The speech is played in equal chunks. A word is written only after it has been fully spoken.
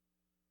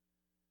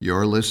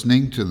You're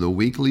listening to the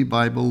weekly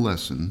Bible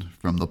lesson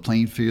from the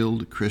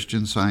Plainfield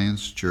Christian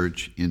Science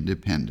Church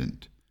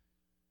Independent,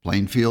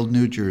 Plainfield,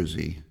 New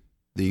Jersey,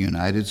 the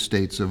United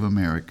States of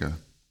America.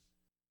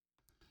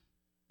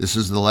 This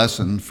is the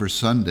lesson for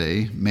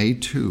Sunday, May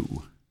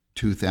 2,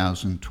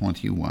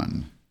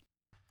 2021.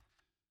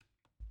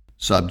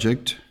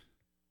 Subject: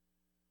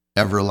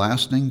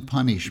 Everlasting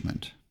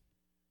Punishment.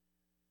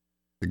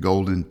 The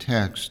golden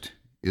text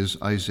is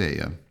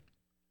Isaiah.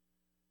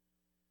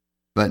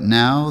 But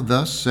now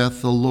thus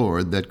saith the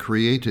Lord that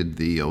created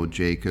thee, O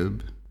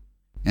Jacob,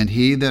 and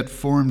he that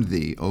formed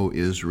thee, O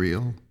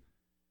Israel,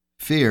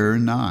 fear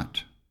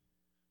not,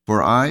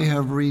 for I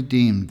have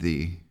redeemed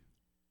thee.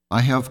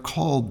 I have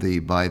called thee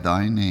by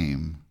thy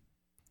name.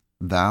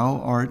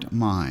 Thou art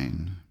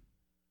mine.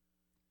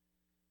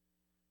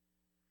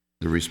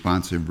 The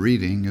responsive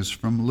reading is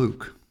from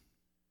Luke.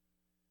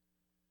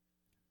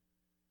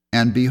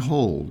 And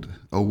behold,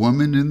 a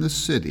woman in the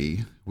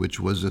city, which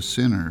was a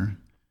sinner,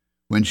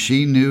 when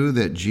she knew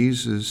that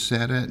Jesus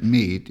sat at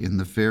meat in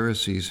the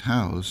Pharisee's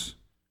house,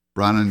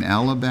 brought an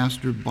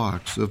alabaster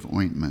box of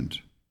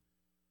ointment,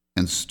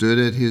 and stood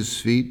at his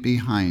feet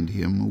behind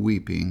him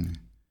weeping,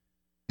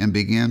 and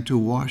began to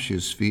wash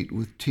his feet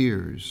with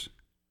tears,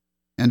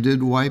 and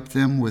did wipe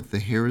them with the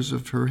hairs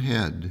of her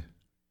head,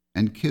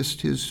 and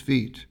kissed his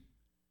feet,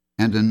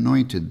 and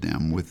anointed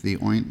them with the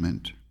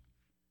ointment.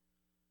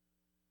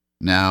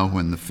 Now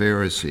when the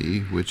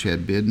Pharisee which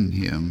had bidden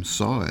him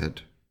saw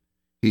it,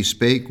 he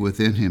spake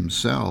within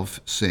himself,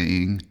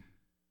 saying,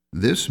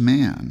 This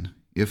man,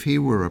 if he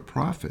were a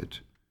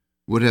prophet,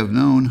 would have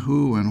known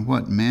who and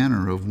what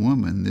manner of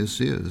woman this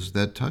is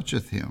that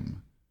toucheth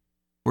him,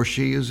 for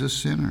she is a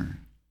sinner.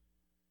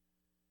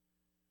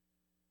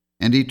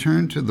 And he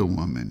turned to the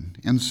woman,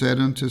 and said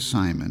unto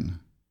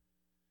Simon,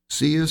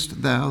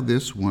 Seest thou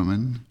this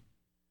woman?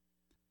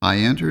 I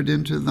entered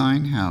into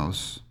thine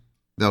house.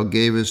 Thou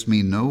gavest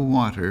me no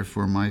water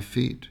for my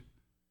feet,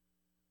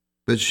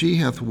 but she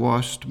hath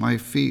washed my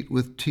feet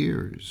with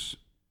tears,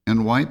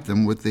 and wiped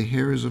them with the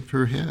hairs of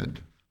her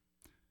head.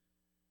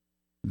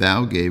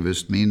 Thou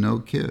gavest me no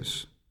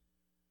kiss,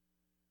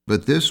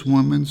 but this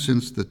woman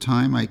since the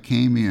time I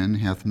came in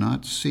hath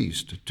not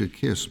ceased to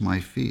kiss my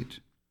feet.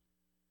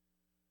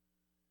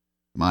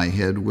 My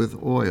head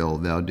with oil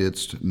thou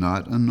didst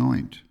not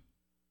anoint,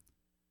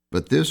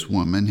 but this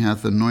woman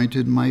hath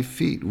anointed my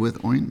feet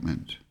with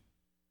ointment.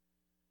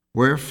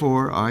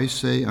 Wherefore I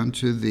say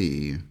unto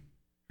thee,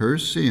 her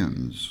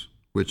sins,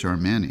 which are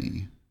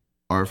many,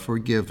 are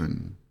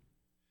forgiven,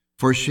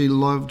 for she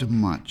loved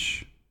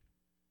much.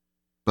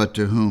 But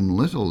to whom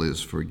little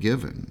is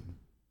forgiven,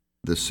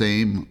 the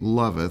same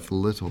loveth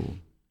little.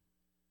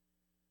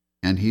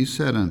 And he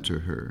said unto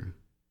her,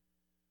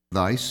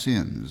 Thy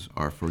sins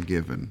are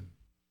forgiven.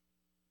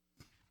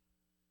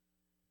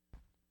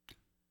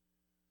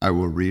 I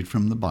will read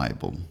from the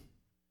Bible.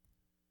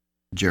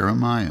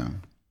 Jeremiah.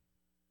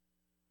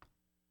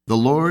 The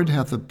Lord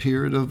hath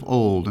appeared of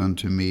old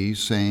unto me,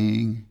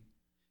 saying,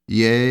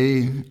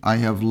 Yea, I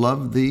have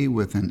loved thee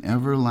with an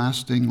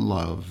everlasting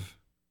love.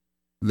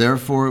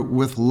 Therefore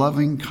with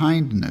loving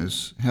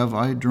kindness have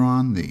I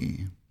drawn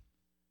thee.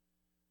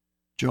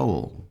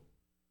 Joel.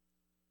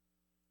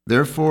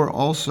 Therefore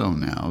also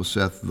now,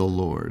 saith the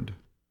Lord,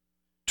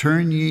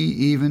 turn ye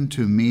even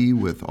to me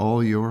with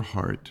all your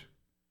heart,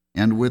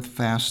 and with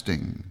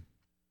fasting,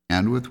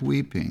 and with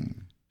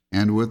weeping,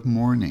 and with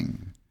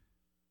mourning,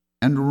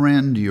 and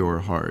rend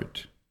your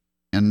heart,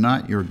 and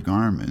not your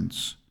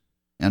garments,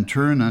 and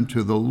turn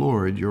unto the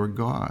Lord your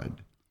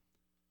God.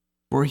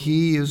 For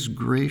he is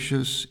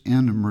gracious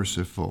and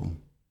merciful,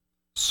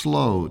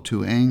 slow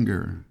to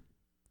anger,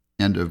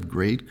 and of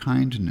great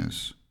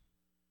kindness,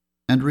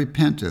 and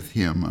repenteth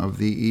him of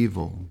the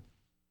evil.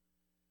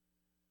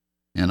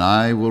 And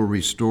I will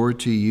restore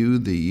to you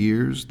the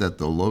years that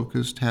the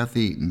locust hath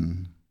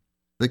eaten,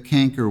 the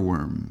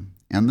cankerworm,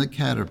 and the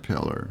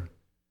caterpillar,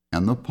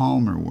 and the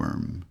palmer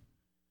worm,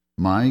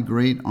 my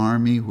great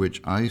army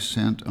which I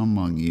sent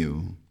among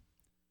you.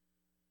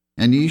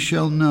 And ye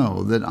shall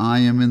know that I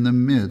am in the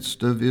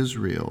midst of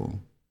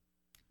Israel,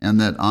 and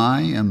that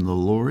I am the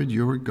Lord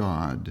your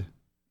God,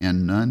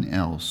 and none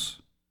else,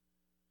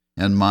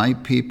 and my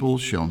people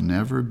shall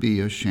never be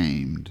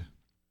ashamed.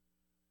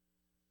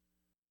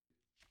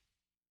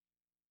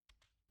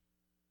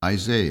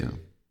 Isaiah.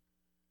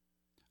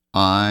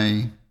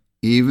 I,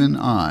 even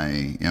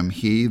I, am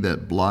he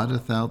that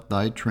blotteth out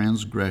thy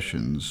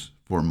transgressions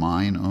for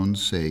mine own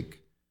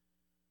sake,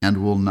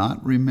 and will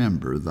not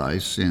remember thy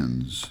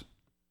sins.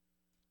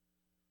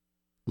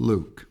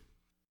 Luke.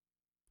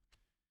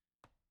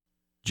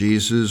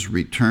 Jesus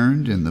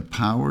returned in the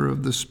power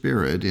of the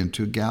Spirit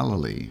into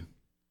Galilee.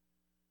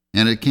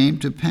 And it came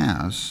to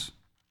pass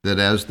that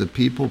as the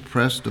people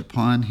pressed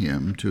upon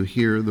him to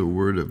hear the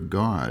word of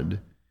God,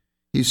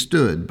 he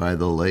stood by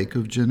the lake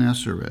of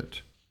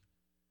Gennesaret.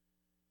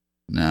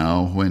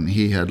 Now when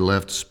he had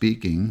left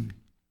speaking,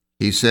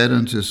 he said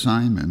unto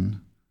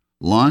Simon,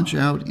 Launch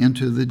out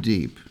into the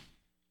deep,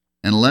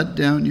 and let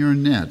down your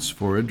nets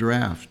for a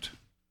draught.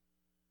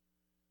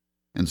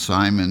 And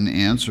Simon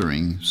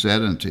answering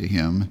said unto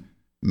him,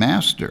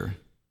 Master,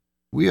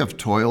 we have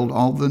toiled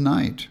all the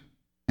night,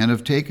 and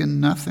have taken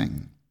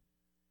nothing.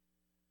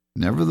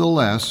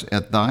 Nevertheless,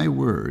 at thy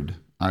word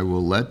I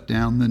will let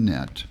down the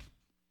net.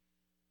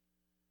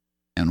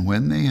 And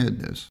when they had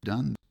this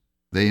done,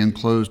 they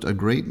enclosed a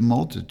great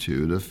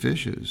multitude of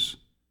fishes,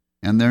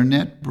 and their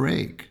net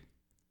brake,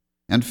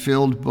 and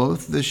filled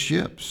both the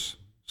ships,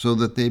 so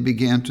that they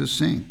began to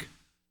sink.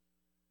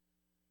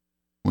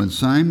 When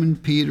Simon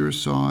Peter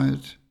saw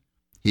it,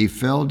 he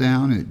fell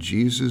down at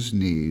Jesus'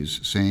 knees,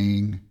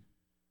 saying,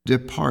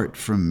 Depart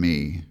from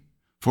me,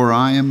 for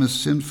I am a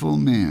sinful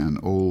man,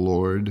 O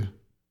Lord.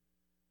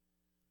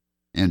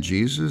 And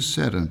Jesus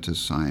said unto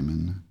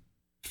Simon,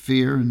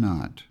 Fear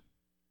not.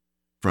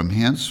 From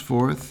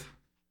henceforth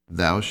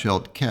thou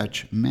shalt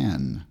catch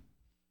men.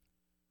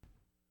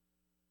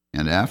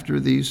 And after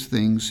these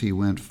things he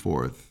went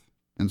forth,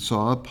 and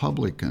saw a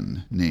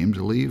publican named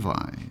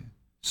Levi,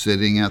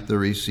 sitting at the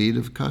receipt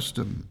of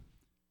custom.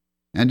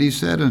 And he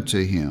said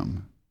unto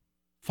him,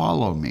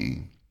 Follow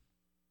me.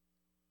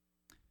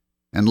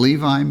 And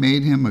Levi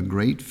made him a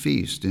great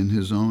feast in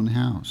his own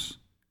house.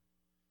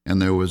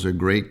 And there was a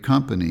great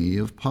company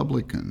of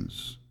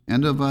publicans,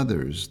 and of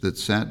others that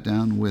sat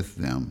down with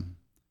them.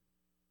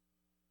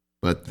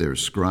 But their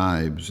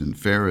scribes and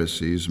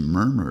Pharisees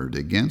murmured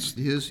against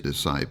his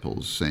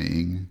disciples,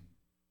 saying,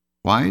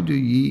 Why do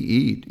ye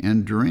eat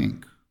and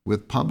drink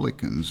with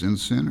publicans and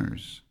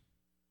sinners?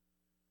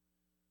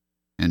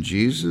 And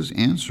Jesus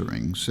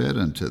answering said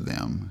unto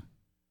them,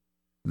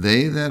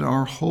 They that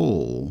are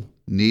whole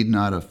need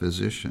not a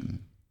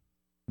physician,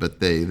 but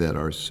they that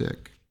are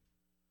sick.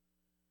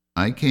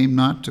 I came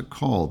not to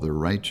call the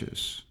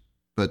righteous,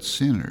 but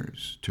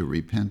sinners to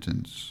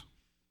repentance.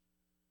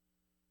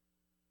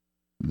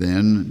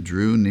 Then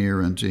drew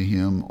near unto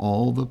him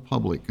all the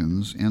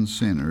publicans and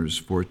sinners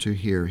for to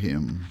hear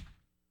him.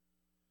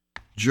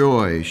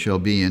 Joy shall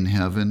be in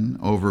heaven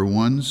over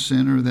one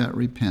sinner that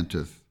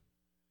repenteth,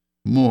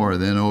 more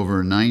than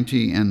over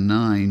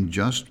 99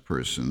 just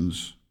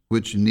persons,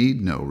 which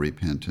need no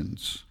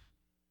repentance.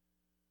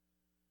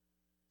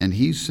 And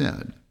he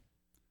said,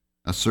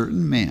 A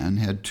certain man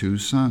had 2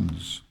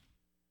 sons.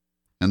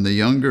 And the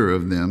younger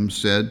of them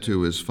said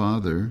to his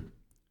father,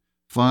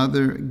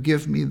 Father,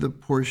 give me the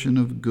portion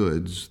of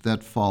goods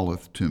that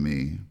falleth to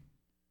me.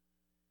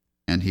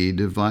 And he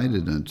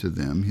divided unto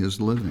them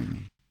his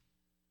living.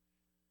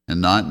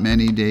 And not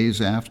many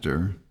days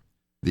after,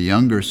 the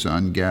younger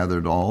son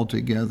gathered all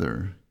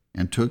together,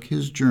 and took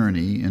his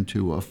journey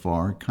into a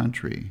far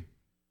country,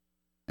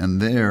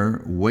 and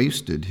there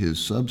wasted his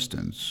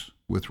substance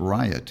with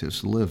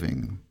riotous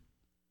living.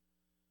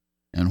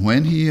 And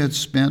when he had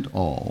spent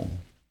all,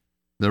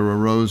 there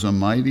arose a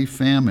mighty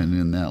famine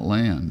in that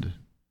land,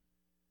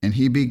 and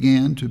he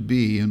began to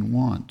be in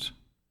want.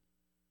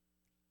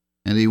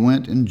 And he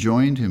went and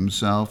joined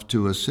himself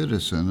to a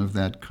citizen of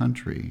that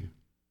country,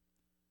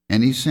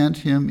 and he sent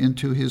him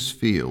into his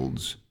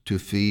fields to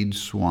feed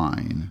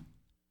swine.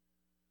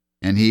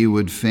 And he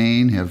would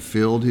fain have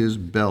filled his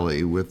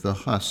belly with the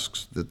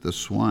husks that the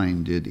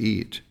swine did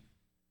eat,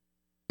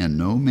 and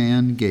no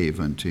man gave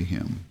unto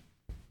him.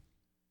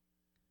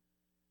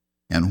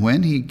 And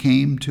when he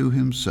came to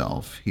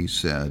himself, he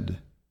said,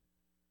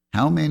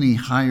 How many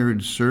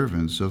hired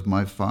servants of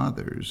my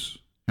father's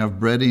have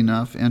bread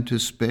enough and to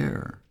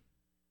spare,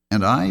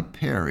 and I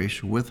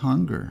perish with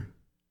hunger?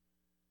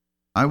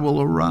 I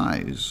will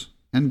arise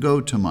and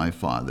go to my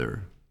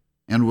father,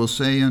 and will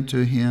say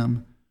unto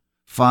him,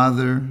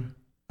 Father,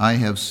 I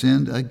have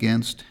sinned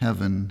against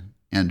heaven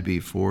and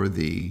before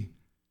thee,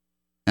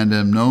 and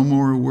am no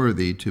more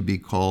worthy to be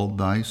called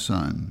thy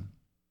son.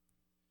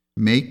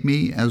 Make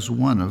me as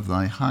one of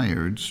thy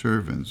hired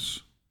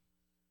servants.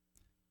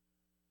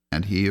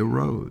 And he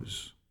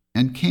arose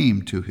and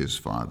came to his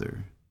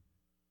father.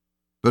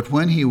 But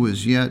when he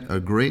was yet a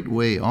great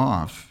way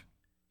off,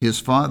 his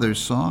father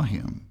saw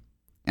him,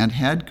 and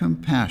had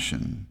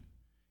compassion,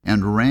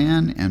 and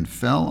ran and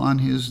fell on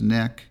his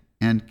neck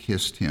and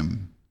kissed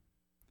him.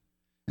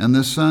 And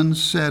the son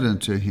said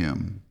unto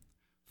him,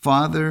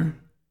 Father,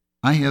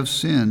 I have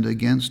sinned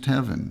against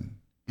heaven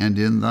and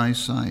in thy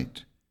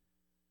sight,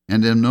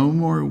 and am no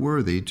more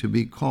worthy to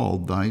be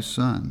called thy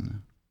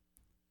son.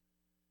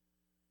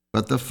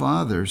 But the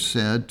father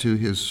said to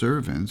his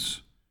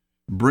servants,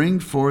 Bring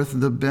forth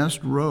the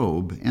best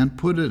robe, and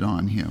put it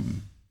on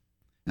him,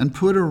 and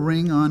put a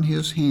ring on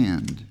his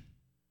hand,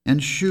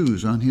 and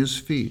shoes on his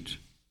feet.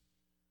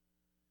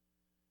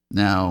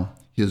 Now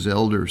his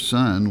elder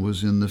son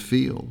was in the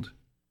field,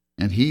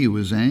 and he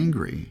was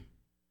angry,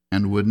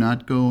 and would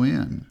not go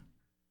in.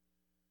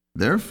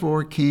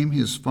 Therefore came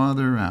his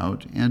father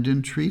out and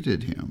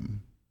entreated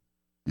him.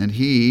 And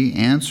he,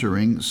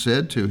 answering,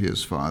 said to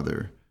his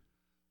father,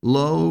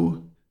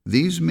 Lo,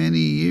 these many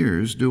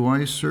years do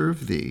I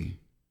serve thee,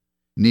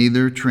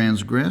 neither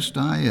transgressed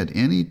I at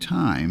any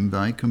time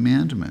thy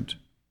commandment.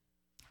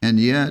 And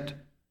yet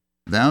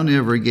thou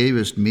never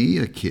gavest me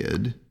a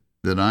kid,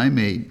 that I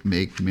may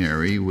make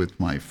merry with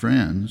my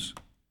friends.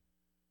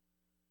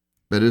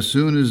 But as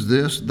soon as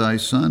this thy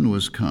son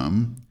was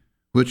come,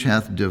 which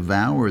hath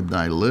devoured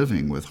thy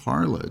living with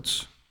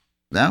harlots,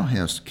 thou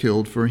hast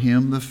killed for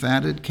him the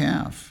fatted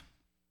calf.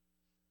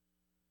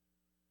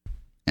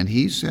 And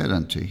he said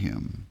unto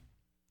him,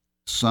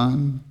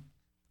 Son,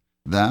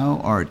 thou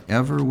art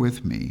ever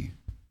with me,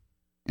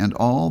 and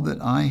all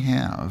that I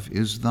have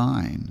is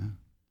thine.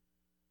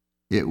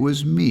 It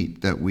was meet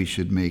that we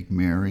should make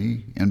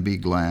merry and be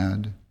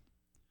glad.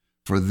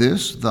 For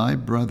this thy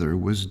brother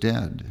was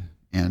dead,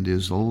 and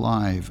is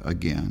alive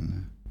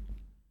again,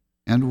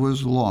 and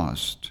was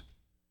lost,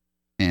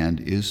 and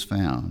is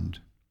found.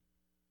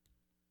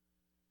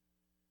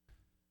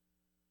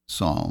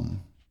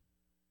 Psalm.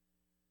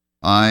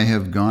 I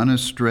have gone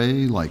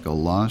astray like a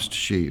lost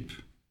sheep.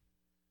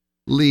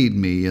 Lead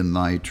me in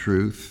thy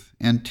truth,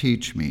 and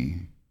teach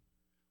me,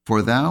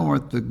 for thou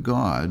art the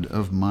God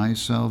of my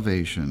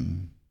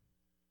salvation.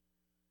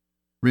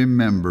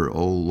 Remember,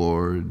 O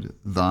Lord,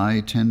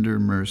 thy tender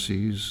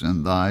mercies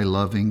and thy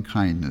loving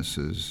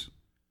kindnesses,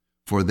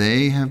 for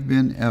they have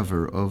been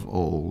ever of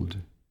old.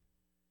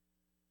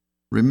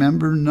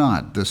 Remember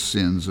not the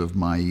sins of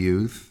my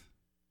youth,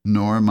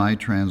 nor my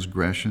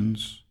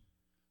transgressions.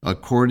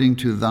 According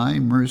to thy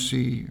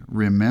mercy,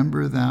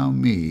 remember thou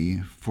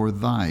me for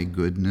thy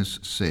goodness'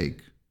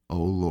 sake,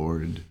 O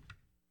Lord.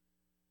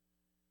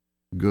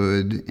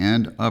 Good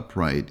and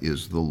upright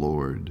is the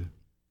Lord.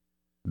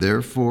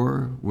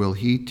 Therefore will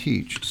he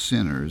teach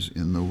sinners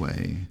in the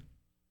way.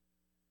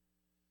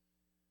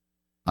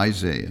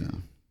 Isaiah.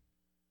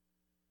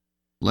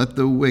 Let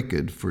the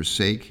wicked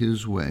forsake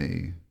his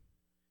way,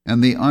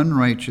 and the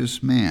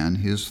unrighteous man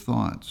his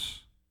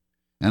thoughts,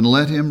 and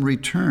let him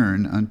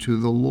return unto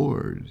the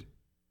Lord,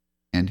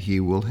 and he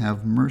will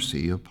have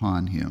mercy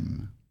upon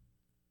him,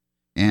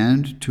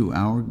 and to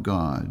our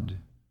God,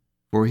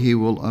 for he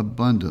will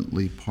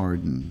abundantly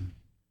pardon.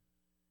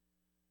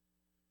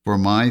 For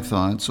my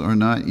thoughts are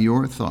not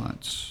your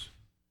thoughts,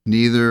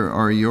 neither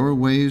are your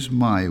ways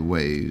my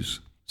ways,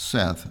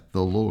 saith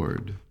the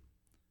Lord.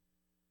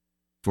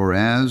 For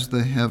as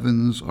the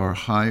heavens are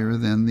higher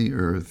than the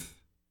earth,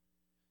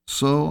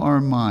 so are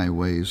my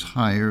ways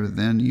higher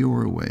than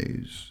your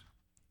ways,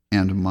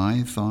 and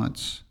my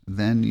thoughts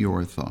than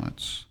your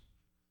thoughts.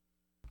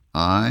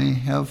 I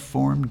have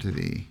formed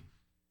thee.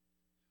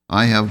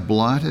 I have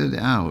blotted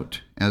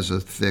out as a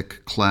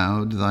thick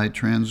cloud thy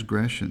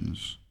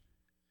transgressions,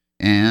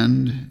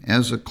 and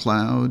as a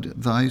cloud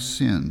thy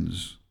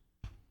sins.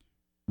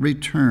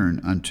 Return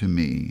unto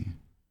me,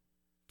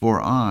 for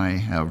I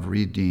have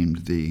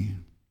redeemed thee.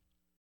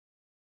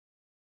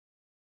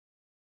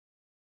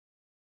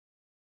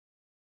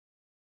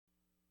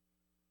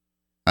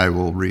 I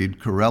will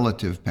read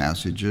correlative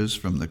passages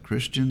from the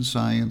Christian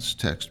Science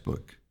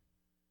textbook,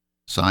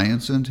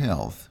 Science and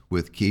Health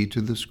with Key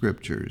to the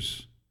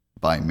Scriptures,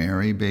 by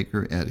Mary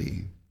Baker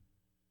Eddy.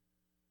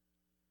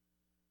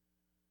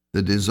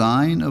 The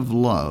design of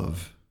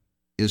love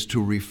is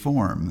to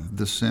reform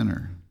the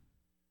sinner.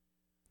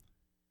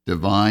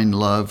 Divine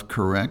love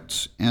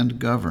corrects and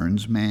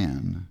governs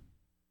man.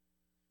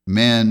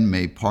 Men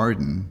may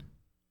pardon,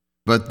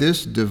 but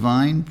this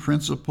divine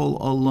principle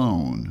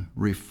alone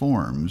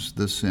reforms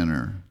the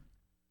sinner.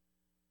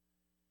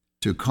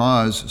 To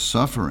cause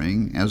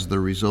suffering as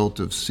the result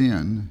of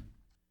sin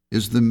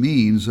is the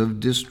means of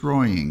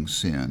destroying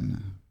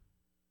sin.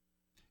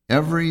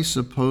 Every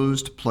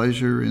supposed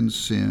pleasure in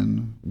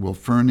sin will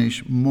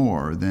furnish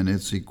more than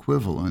its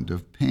equivalent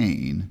of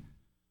pain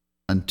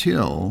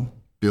until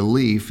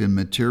belief in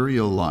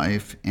material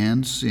life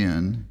and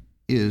sin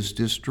is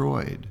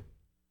destroyed.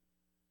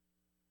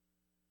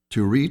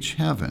 To reach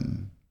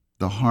heaven,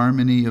 the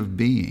harmony of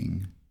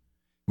being,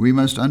 we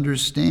must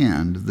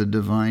understand the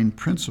divine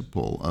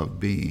principle of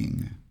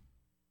being.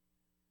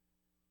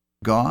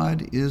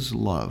 God is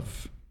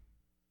love.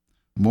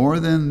 More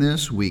than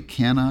this we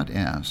cannot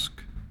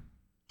ask.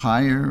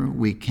 Higher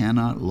we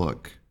cannot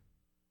look.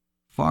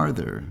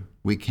 Farther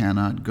we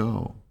cannot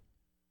go.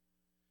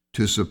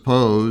 To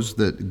suppose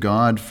that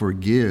God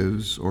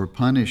forgives or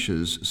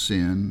punishes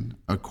sin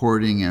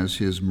according as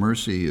his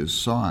mercy is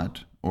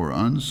sought or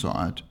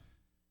unsought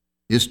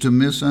is to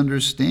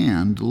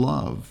misunderstand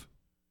love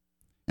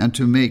and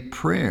to make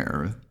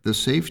prayer the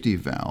safety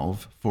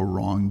valve for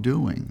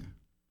wrongdoing.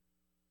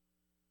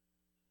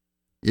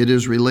 It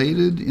is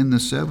related in the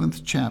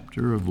 7th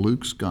chapter of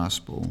Luke's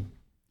Gospel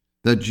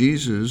that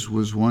Jesus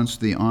was once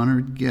the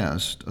honored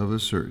guest of a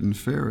certain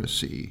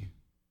Pharisee,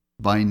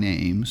 by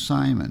name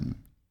Simon,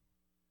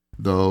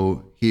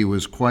 though he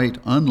was quite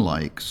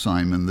unlike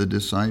Simon the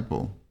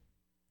disciple.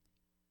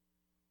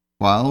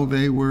 While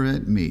they were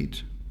at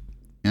meat,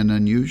 an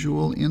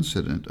unusual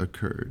incident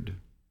occurred,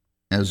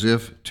 as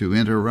if to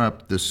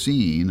interrupt the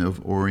scene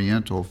of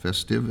Oriental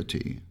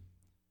festivity.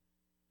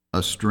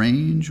 A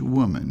strange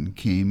woman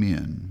came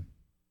in.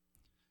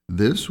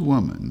 This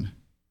woman,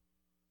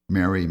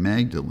 Mary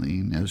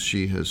Magdalene, as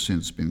she has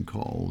since been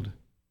called,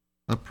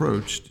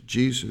 approached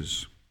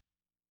Jesus.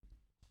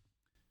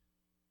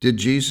 Did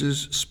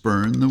Jesus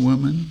spurn the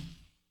woman?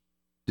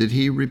 Did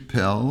he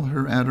repel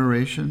her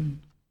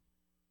adoration?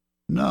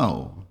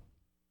 No.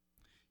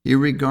 He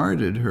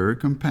regarded her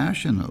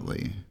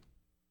compassionately.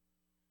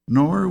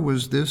 Nor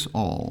was this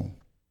all.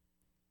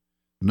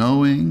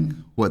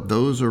 Knowing what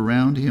those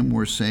around him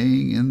were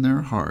saying in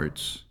their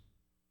hearts,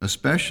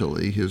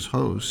 especially his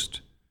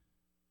host,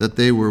 that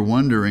they were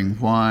wondering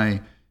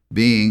why,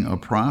 being a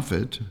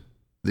prophet,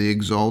 the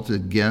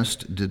exalted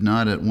guest did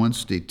not at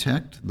once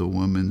detect the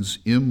woman's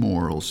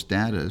immoral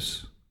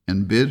status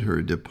and bid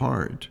her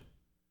depart.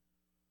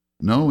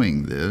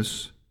 Knowing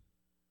this,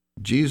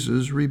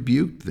 Jesus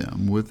rebuked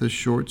them with a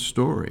short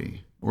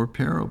story or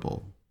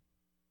parable,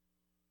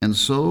 and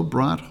so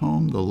brought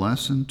home the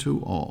lesson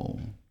to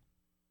all,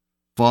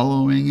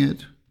 following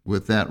it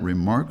with that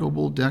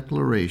remarkable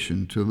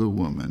declaration to the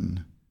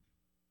woman,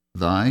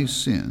 "Thy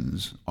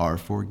sins are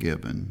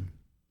forgiven."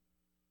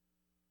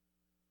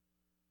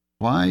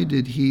 Why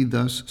did he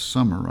thus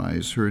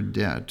summarize her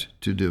debt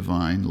to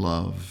divine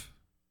love?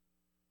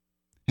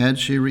 Had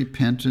she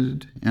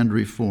repented and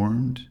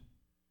reformed?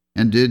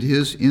 And did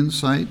his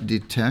insight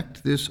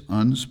detect this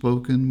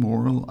unspoken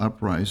moral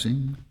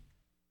uprising?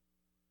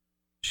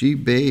 She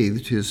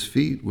bathed his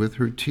feet with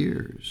her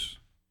tears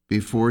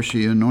before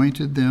she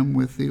anointed them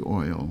with the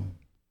oil.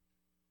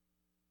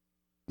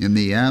 In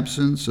the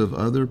absence of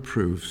other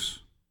proofs,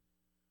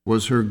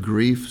 was her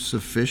grief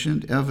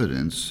sufficient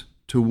evidence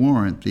to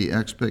warrant the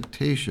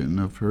expectation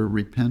of her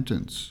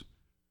repentance,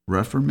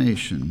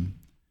 reformation,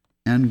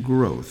 and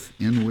growth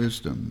in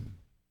wisdom?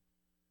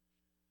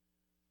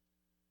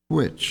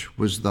 Which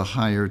was the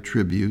higher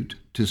tribute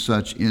to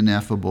such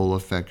ineffable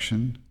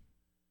affection?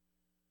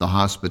 The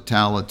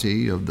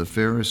hospitality of the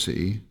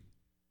Pharisee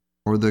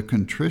or the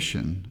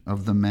contrition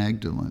of the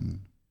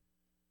Magdalene?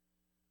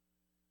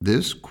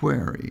 This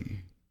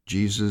query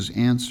Jesus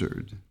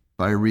answered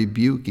by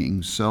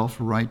rebuking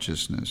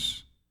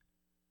self-righteousness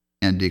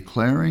and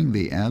declaring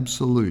the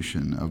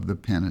absolution of the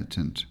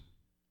penitent.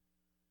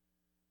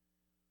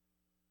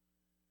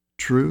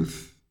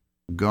 Truth,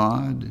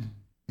 God,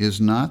 is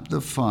not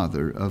the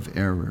father of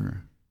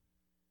error.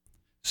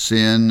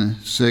 Sin,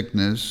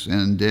 sickness,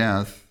 and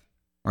death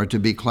are to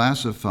be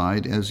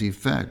classified as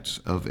effects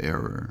of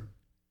error.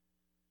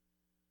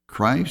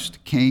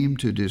 Christ came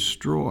to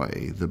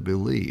destroy the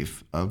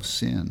belief of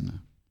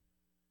sin.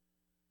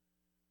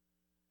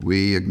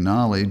 We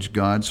acknowledge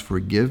God's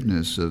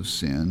forgiveness of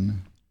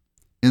sin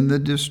in the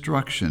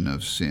destruction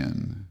of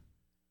sin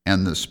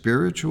and the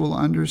spiritual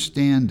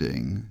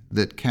understanding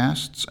that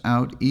casts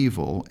out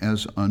evil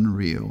as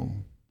unreal.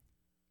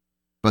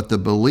 But the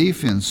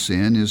belief in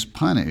sin is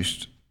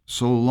punished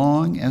so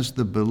long as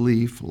the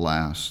belief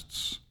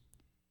lasts.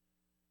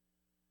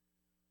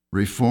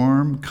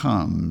 Reform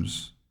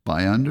comes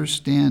by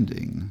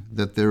understanding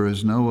that there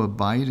is no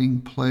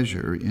abiding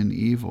pleasure in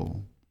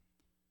evil,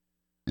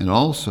 and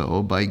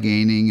also by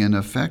gaining an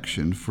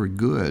affection for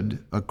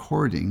good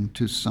according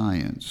to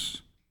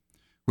science,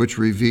 which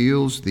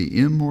reveals the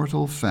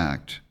immortal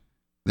fact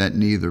that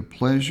neither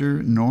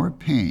pleasure nor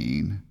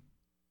pain,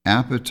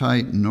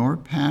 appetite nor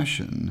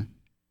passion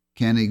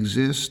can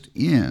exist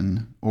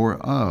in or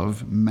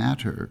of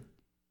matter,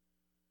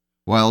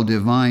 while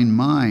divine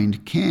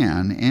mind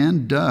can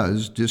and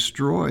does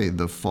destroy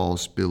the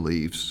false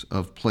beliefs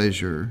of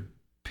pleasure,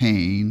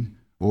 pain,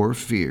 or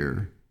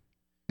fear,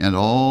 and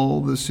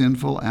all the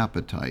sinful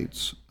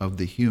appetites of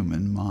the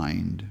human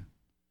mind.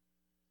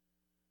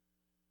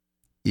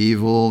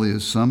 Evil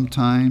is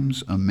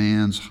sometimes a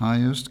man's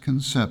highest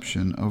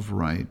conception of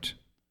right,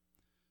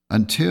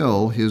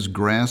 until his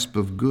grasp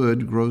of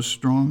good grows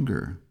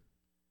stronger.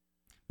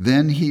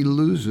 Then he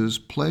loses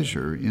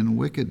pleasure in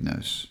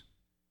wickedness,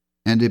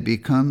 and it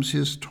becomes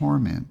his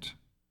torment.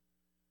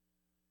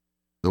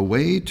 The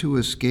way to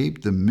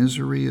escape the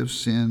misery of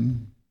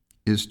sin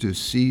is to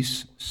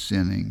cease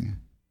sinning.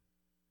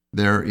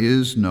 There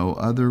is no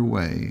other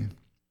way.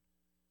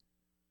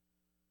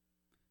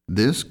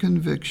 This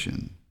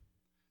conviction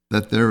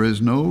that there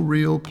is no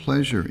real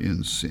pleasure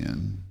in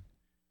sin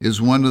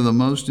is one of the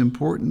most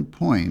important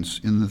points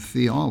in the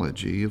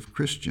theology of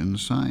Christian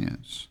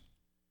Science.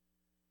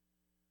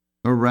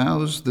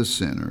 Arouse the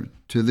sinner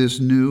to this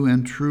new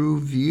and true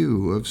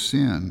view of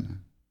sin.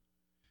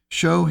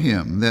 Show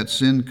him that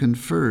sin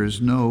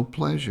confers no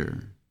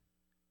pleasure,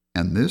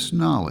 and this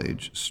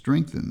knowledge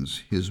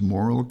strengthens his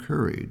moral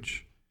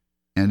courage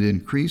and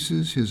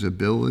increases his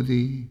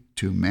ability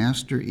to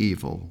master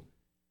evil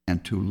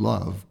and to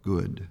love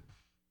good.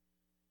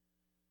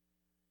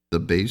 The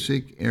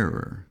basic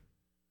error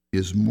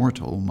is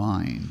mortal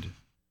mind.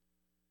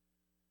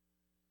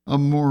 A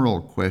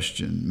moral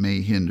question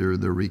may hinder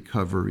the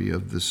recovery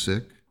of the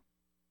sick.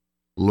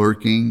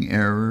 Lurking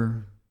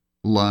error,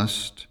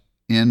 lust,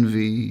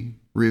 envy,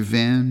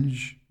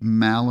 revenge,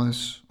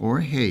 malice,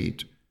 or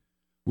hate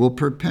will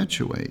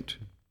perpetuate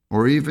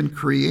or even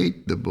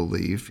create the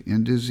belief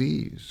in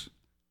disease.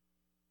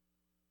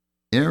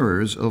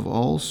 Errors of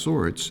all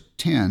sorts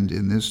tend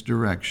in this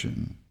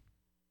direction.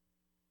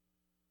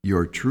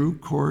 Your true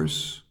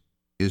course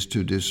is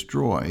to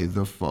destroy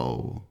the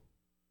foe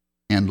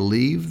and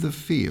leave the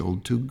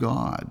field to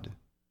God,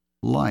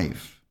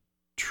 life,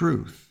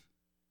 truth,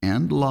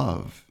 and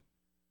love,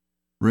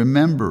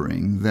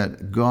 remembering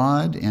that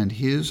God and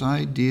his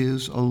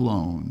ideas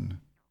alone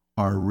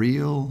are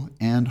real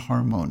and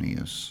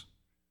harmonious.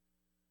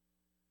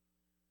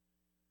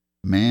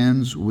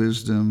 Man's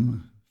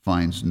wisdom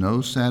finds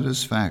no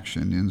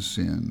satisfaction in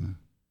sin,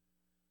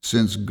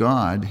 since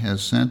God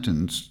has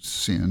sentenced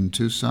sin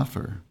to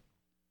suffer.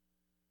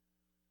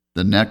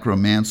 The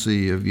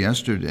necromancy of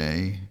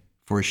yesterday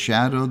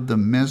foreshadowed the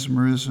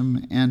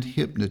mesmerism and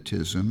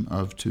hypnotism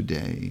of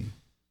today.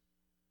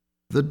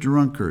 The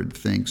drunkard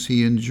thinks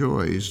he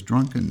enjoys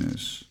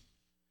drunkenness,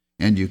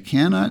 and you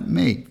cannot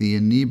make the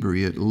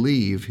inebriate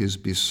leave his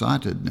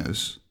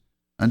besottedness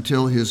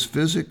until his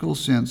physical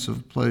sense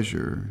of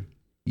pleasure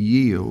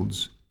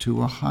yields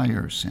to a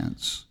higher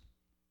sense.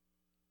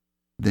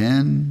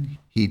 Then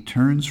he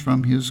turns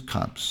from his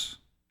cups,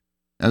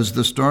 as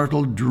the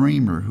startled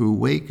dreamer who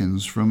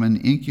wakens from an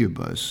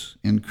incubus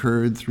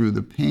incurred through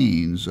the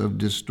pains of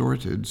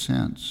distorted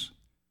sense.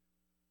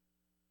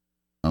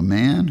 A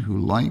man who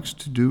likes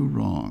to do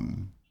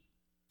wrong,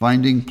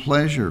 finding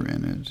pleasure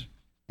in it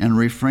and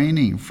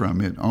refraining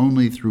from it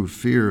only through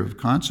fear of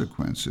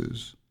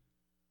consequences,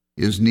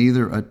 is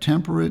neither a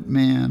temperate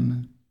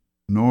man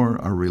nor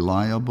a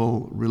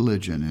reliable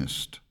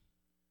religionist.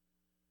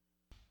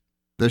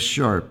 The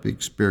sharp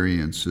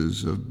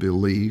experiences of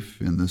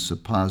belief in the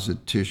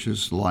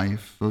supposititious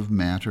life of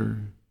matter,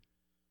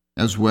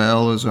 as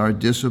well as our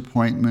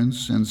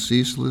disappointments and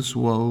ceaseless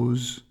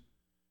woes,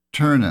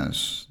 turn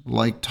us,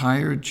 like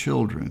tired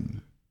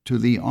children, to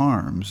the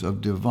arms of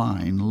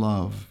divine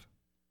love.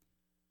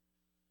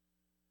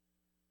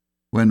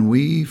 When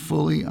we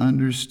fully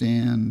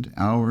understand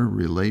our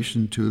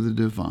relation to the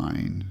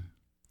divine,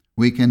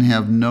 we can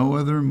have no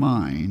other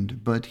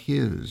mind but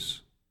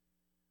his,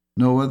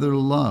 no other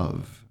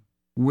love,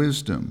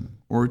 wisdom,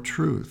 or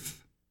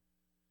truth,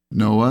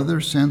 no other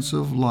sense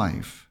of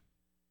life,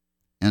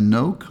 and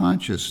no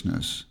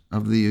consciousness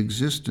of the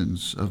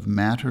existence of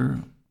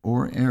matter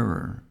or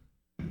error.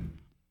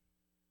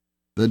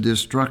 The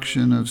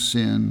destruction of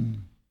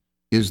sin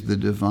is the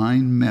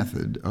divine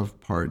method of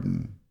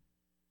pardon.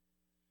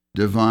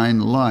 Divine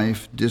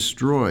life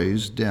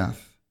destroys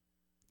death.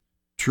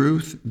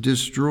 Truth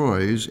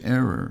destroys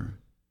error,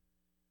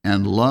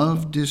 and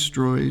love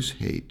destroys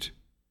hate.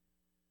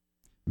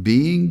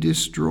 Being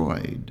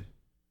destroyed,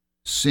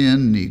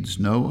 sin needs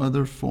no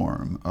other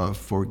form of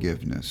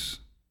forgiveness.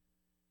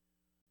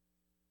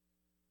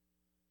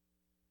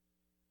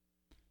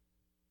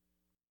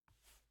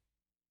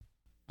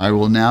 I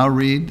will now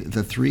read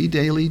the 3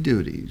 daily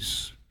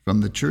duties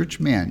from the Church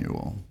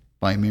Manual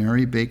by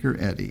Mary Baker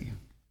Eddy.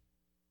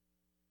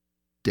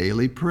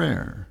 Daily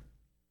prayer.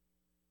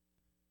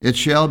 It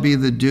shall be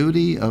the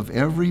duty of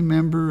every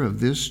member of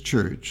this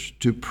church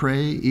to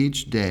pray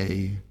each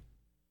day,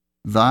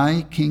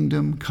 Thy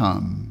kingdom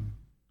come.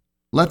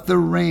 Let the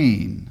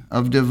reign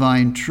of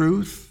divine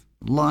truth,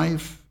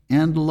 life,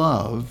 and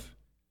love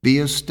be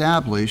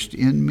established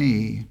in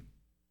me,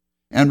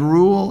 and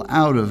rule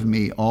out of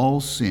me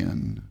all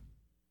sin.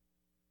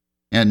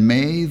 And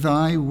may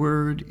thy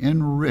word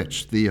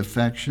enrich the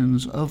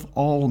affections of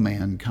all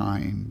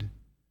mankind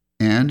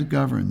and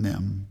govern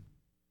them.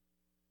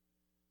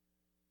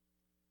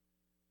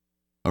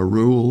 A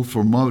rule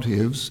for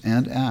motives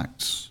and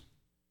acts.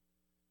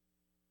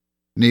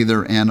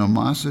 Neither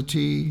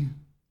animosity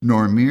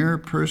nor mere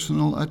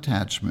personal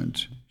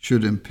attachment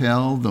should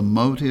impel the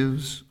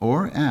motives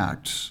or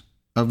acts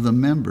of the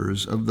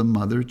members of the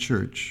Mother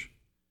Church.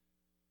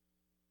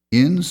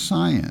 In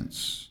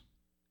science,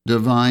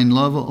 divine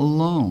love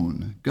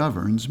alone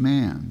governs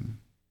man,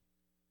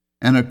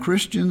 and a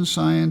Christian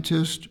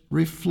scientist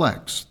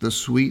reflects the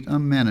sweet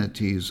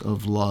amenities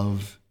of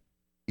love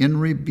in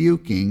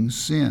rebuking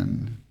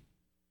sin,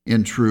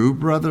 in true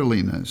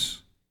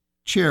brotherliness,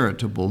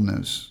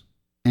 charitableness,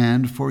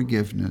 and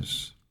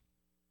forgiveness.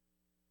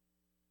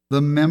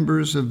 The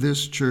members of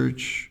this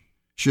church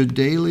should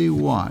daily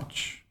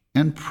watch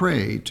and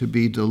pray to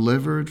be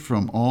delivered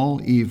from all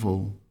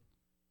evil,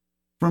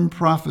 from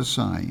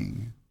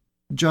prophesying,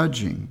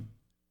 judging,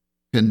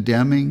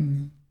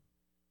 condemning,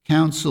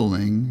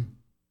 counseling,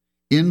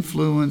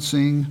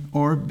 influencing,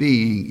 or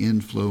being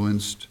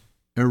influenced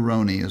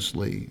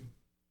erroneously.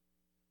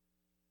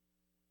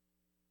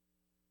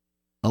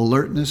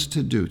 Alertness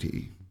to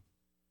duty.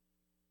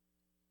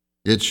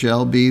 It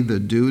shall be the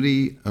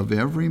duty of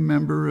every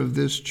member of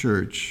this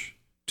church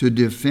to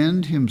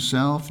defend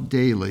himself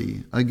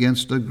daily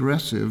against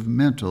aggressive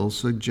mental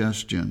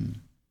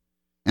suggestion,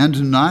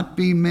 and not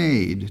be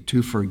made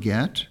to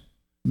forget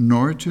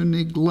nor to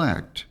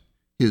neglect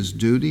his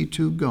duty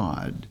to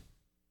God,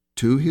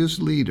 to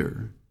his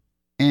leader,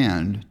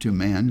 and to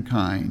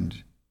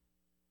mankind.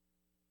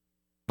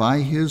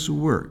 By his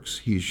works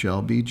he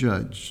shall be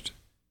judged,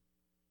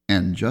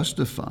 and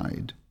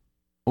justified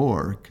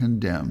or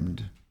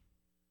condemned.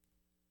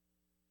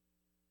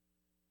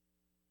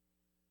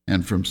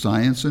 And from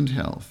Science and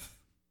Health.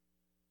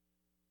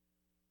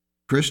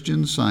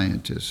 Christian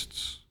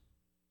scientists,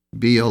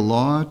 be a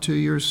law to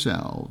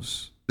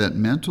yourselves that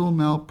mental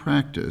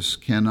malpractice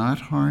cannot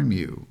harm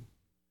you,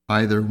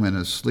 either when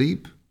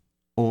asleep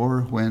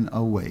or when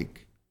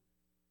awake.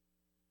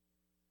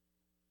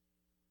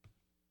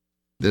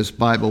 This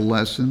Bible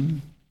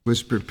lesson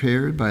was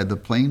prepared by the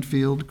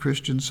Plainfield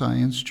Christian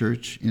Science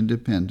Church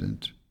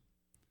Independent.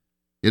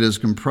 It is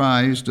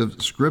comprised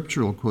of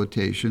scriptural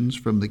quotations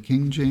from the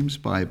King James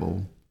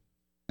Bible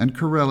and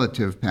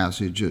correlative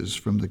passages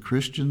from the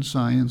Christian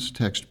Science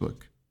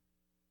textbook,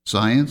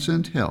 Science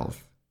and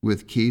Health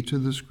with Key to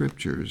the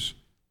Scriptures,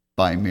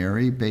 by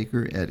Mary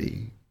Baker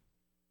Eddy.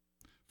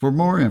 For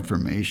more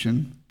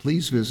information,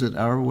 please visit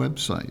our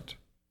website,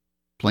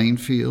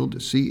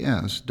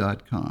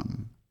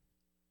 plainfieldcs.com.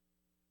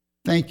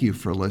 Thank you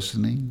for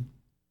listening,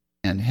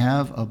 and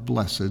have a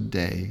blessed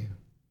day.